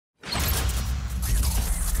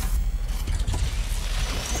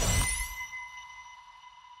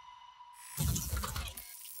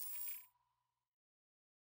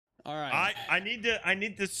All right. I need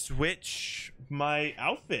to switch my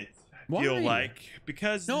outfit. I Why? feel like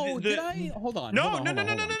because Did I? Hold on. No, hold on, no, hold no, on, no, no,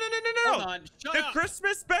 hold no, on. no, no, Hold no. on. Shut The up.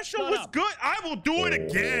 Christmas special Shut was up. good. I will do it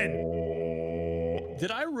again.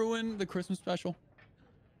 Did I ruin the Christmas special?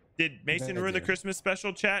 Did Mason ruin the did. Christmas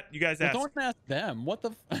special? Chat. You guys Well, asked. don't ask them. What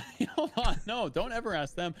the? Hold on. No, don't ever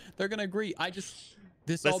ask them. They're gonna agree.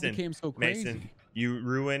 This all Listen, became so crazy. Mason, you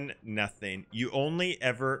ruin nothing. You only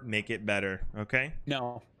ever make it better. Okay.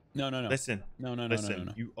 No. Listen. No.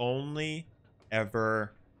 Listen. You only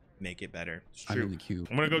ever make it better. It's true. I'm in the queue.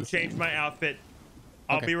 I'm gonna go change my outfit.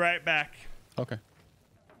 I'll be right back. Okay.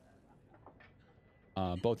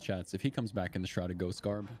 Both chats. If he comes back in the Shrouded Ghost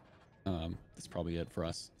garb, that's probably it for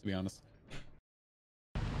us, to be honest.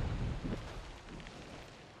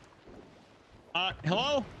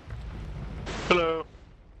 Hello? Hello.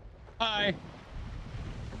 Hi.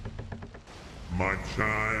 My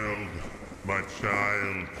child,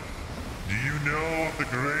 do you know of the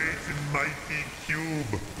great and mighty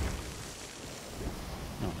cube?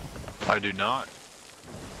 I do not.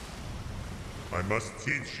 I must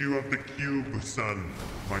teach you of the cube, son,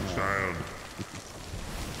 my child.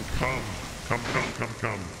 Come.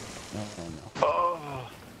 No. Oh.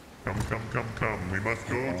 Come. We must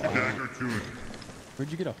go to Daggertooth. Where'd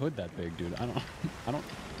you get a hood that big, dude? I don't.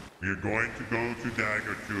 We are going to go to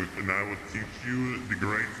Daggertooth, and I will teach you the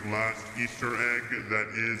great last Easter egg that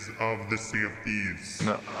is of the Sea of Thieves.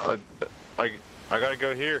 No, I gotta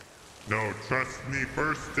go here. No, trust me.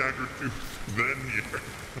 First Daggertooth, then here.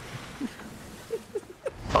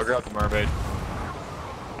 I'll grab the mermaid.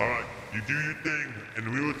 All right, you do your thing, and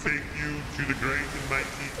we will take you to the great and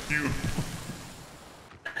mighty cube.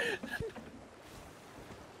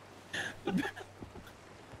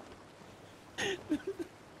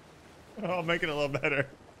 I'll make it a little better.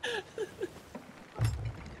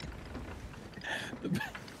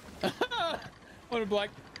 What a black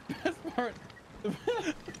best part.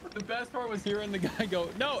 The best part was hearing the guy go,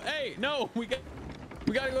 "No, hey, no, we gotta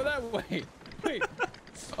go that way." Wait.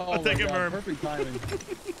 Oh I'll take my it, God, Merm. perfect timing.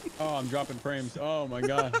 Oh, I'm dropping frames. Oh my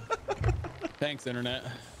God. Thanks, internet.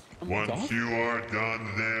 Once you are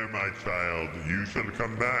done there, my child, you shall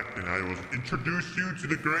come back, and I will introduce you to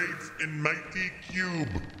the great and mighty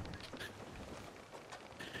cube.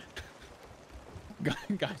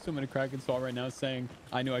 Guy swimming a Kraken Saw right now saying,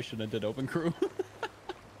 "I knew I should have did open crew."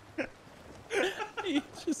 He's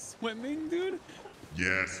just swimming, dude.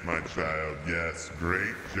 Yes, my child, yes,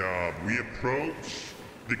 great job. We approach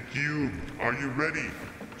the cube. Are you ready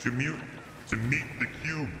to meet the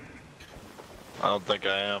cube? I don't think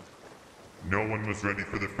I am. No one was ready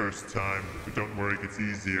for the first time, but don't worry, it gets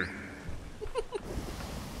easier.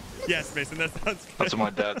 Yes, Mason, that sounds good. That's what my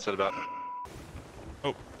dad said about.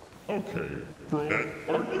 Oh. Okay, bro. Are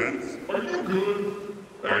you good?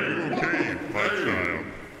 Are you okay, my child?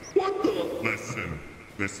 What the?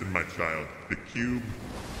 Listen, my child. The cube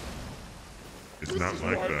is not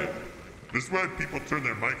like that. This is why people turn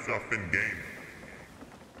their mics off in game,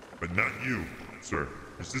 but not you, sir.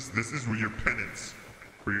 This is your penance.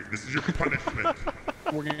 This is your punishment.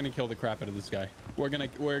 We're gonna kill the crap out of this guy. We're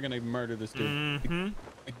gonna murder this dude.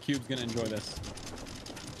 The cube's gonna enjoy this.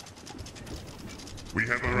 We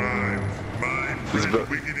have arrived. My friend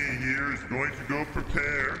Wiggity here is going to go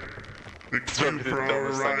prepare the It's gonna cube be the for our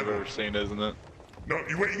dumbest thing I've arrival. ever seen, isn't it? No,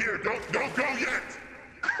 you wait here. Don't go yet.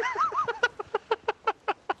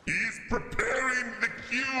 He's preparing the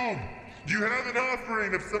cube. You have an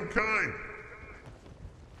offering of some kind.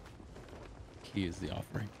 He is the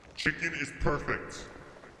offering. Chicken is perfect.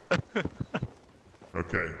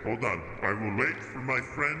 Okay, hold on. I will wait for my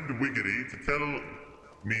friend Wiggity to tell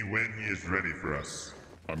me when he is ready for us.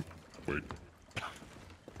 Wait.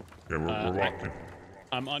 Yeah, we're walking.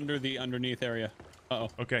 I'm under the underneath area. Uh-oh.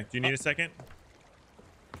 Okay, do you need a second?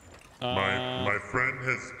 My friend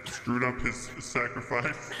has screwed up his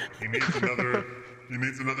sacrifice. He needs another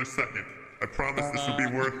second. I promise this will be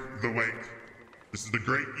worth the wait. This is the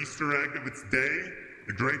great Easter egg of its day,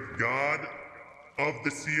 the great god of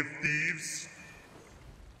the Sea of Thieves.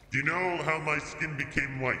 Do you know how my skin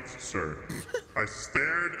became white, sir? I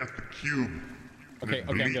stared at the cube. Okay,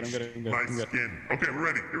 I'm good. My skin. Okay, we're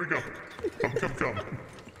ready. Here we go. Come.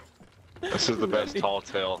 This is the best tall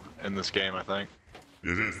tale in this game, I think.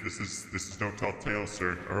 It is. This is no tall tale,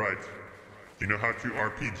 sir. All right. Do you know how to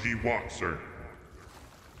RPG walk, sir?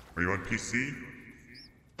 Are you on PC?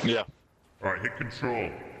 Yeah. All right, hit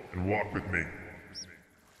control and walk with me.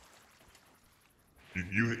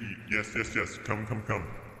 Yes. Come.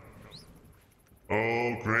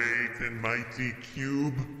 Oh, great and mighty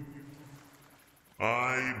cube.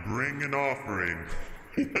 I bring an offering.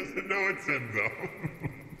 He doesn't know it's him, though.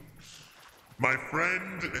 My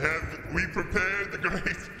friend, have we prepared the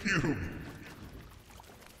great cube?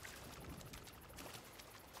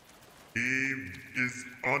 He is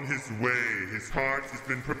on his way. His heart has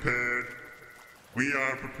been prepared. We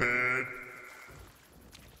are prepared.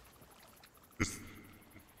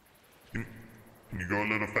 Can you go a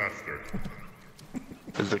little faster?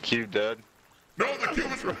 Is the cube dead? No, the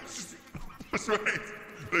cube is right. That's right.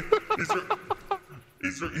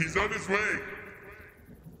 He's on his way.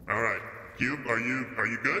 All right, cube, are you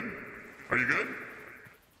good? Are you good?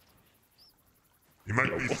 You might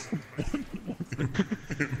be.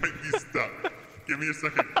 It might be stuck. Give me a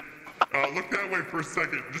second. Look that way for a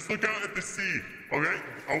second. Just look out at the sea. Okay?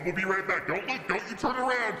 We'll be right back. Don't look. Don't you turn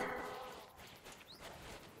around.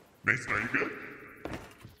 Mason, are you good?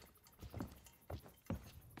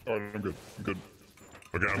 All right, I'm good. I'm good.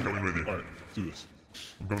 Okay, I'm coming with you. All right, let's do this.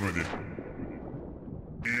 I'm coming with you.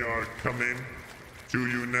 We are coming to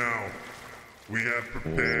you now. We have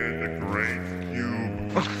prepared the great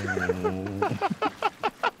cube.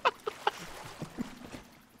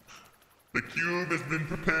 The cube has been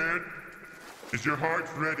prepared. Is your heart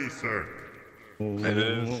ready, sir? It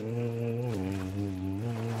is.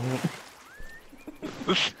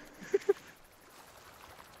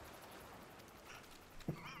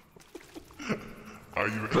 Are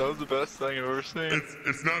you? That was the best thing I've ever seen.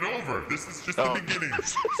 It's not over. This is just the beginning,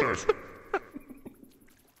 sir. Stop.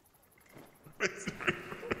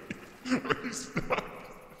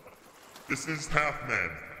 This is half man,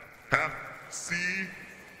 half sea,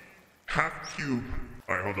 half cube.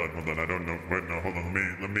 All right, hold on. I don't know. Wait, no, hold on.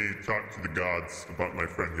 Let me talk to the gods about my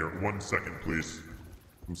friend here. 1 second, please.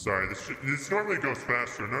 I'm sorry. This normally goes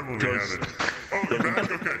faster. Normally we have it. Oh, you're back.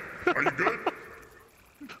 Okay. Are you good?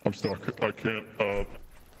 I'm stuck. I can't.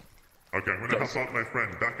 Okay, I'm gonna help out my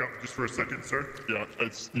friend. Back up just for a second, sir. Yeah,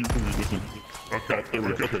 it's equally different. Okay. Oh, there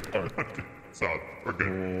we go. Okay, all right. Okay. Solid. We're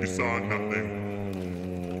good. You saw nothing.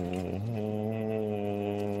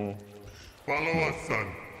 Follow us, son.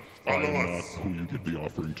 Follow I'm us. not who you give the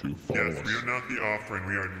offering to. Follow Yes, us. we are not the offering.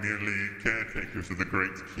 We are merely caretakers of the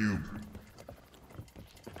great cube.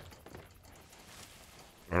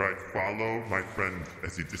 All right, follow my friend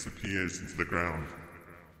as he disappears into the ground.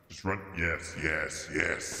 Just run. Yes.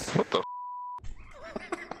 What the?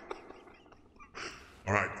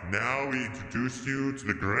 All right, now we introduce you to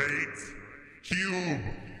the great cube.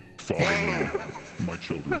 Follow me, my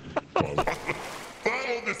children. Follow.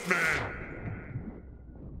 Follow this man.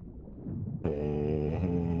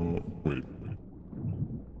 Wait.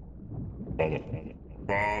 Follow.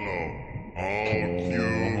 Follow. Oh,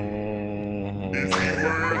 cube. Is he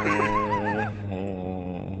worthy?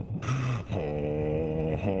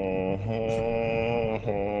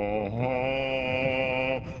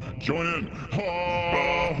 Join in.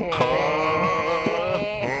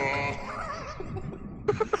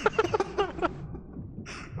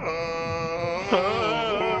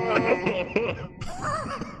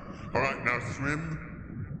 Alright, now swim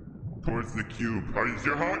towards the cube. Is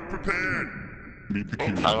your heart prepared? Meet the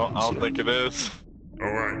cube. I don't think it is.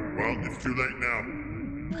 Alright, well, it's too late now.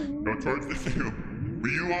 Go towards the cube.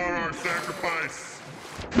 You are our sacrifice.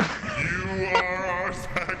 You are our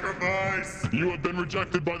sacrifice. You have been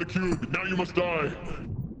rejected by the cube. Now you must die.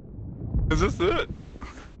 Is this it?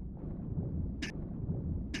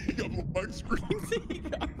 You got black screens.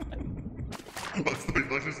 Let's leave.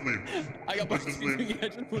 Let's just leave. I got black Let's just screens. leave. Yeah,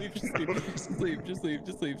 just leave.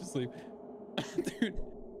 Just leave. Dude.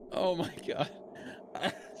 Oh my god.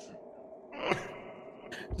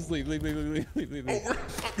 Just leave. Oh,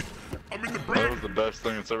 I'm in the That break. was the best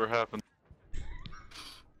thing that's ever happened.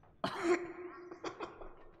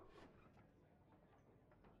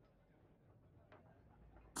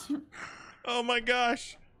 Oh my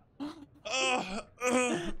gosh.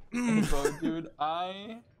 Bro, dude,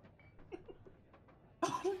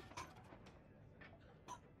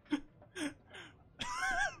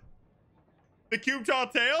 The cube tall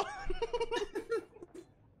tail?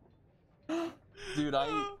 Dude,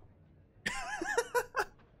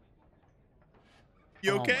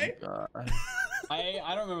 You okay? Oh my God. I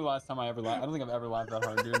don't remember the last time I ever laughed. I don't think I've ever laughed that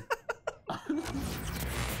hard, dude.